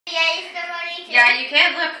that Easter bunny too? Yeah, you can,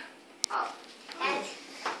 look. Oh, that's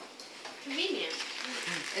Convenient.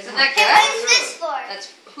 Isn't that good? good? What is this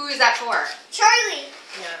for? Who is that for? Charlie.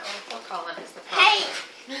 Yeah, we'll call him. It's the Hey.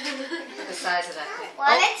 Look at the size of that thing.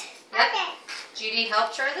 What? Yep. Okay. Judy,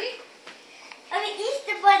 help Charlie. I'm an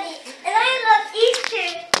Easter bunny, and I love Easter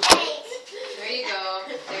eggs. There you go.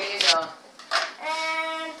 There you go.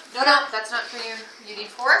 Um, No, that's not for you. You need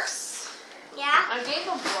forks? yeah. I gave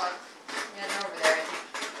them fork. Yeah, they're over there.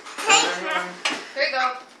 Hey, Here you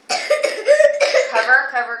go. Cover,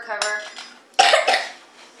 cover, cover.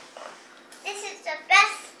 this is the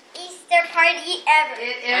best Easter party ever.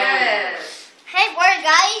 It is. Hey, where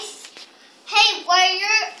guys? Hey, where you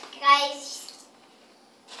guys?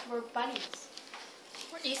 We're bunnies.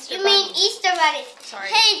 We're Easter You mean Easter bunnies? Sorry.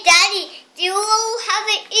 Hey, Daddy, do you have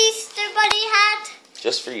an Easter bunny hat?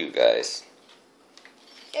 Just for you guys.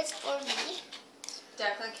 Just for me.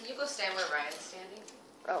 Declan, can you go stand where Ryan's standing?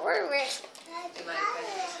 Oh, where Do you mind if I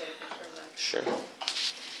just get a picture of them? Sure.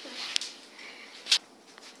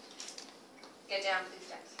 Get down, please,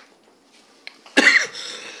 Dex.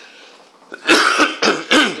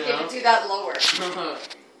 Yeah, do that lower.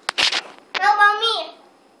 How about me?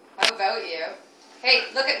 How about you? Hey,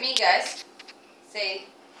 look at me, guys. Say,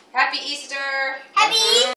 Happy Easter. Happy Easter.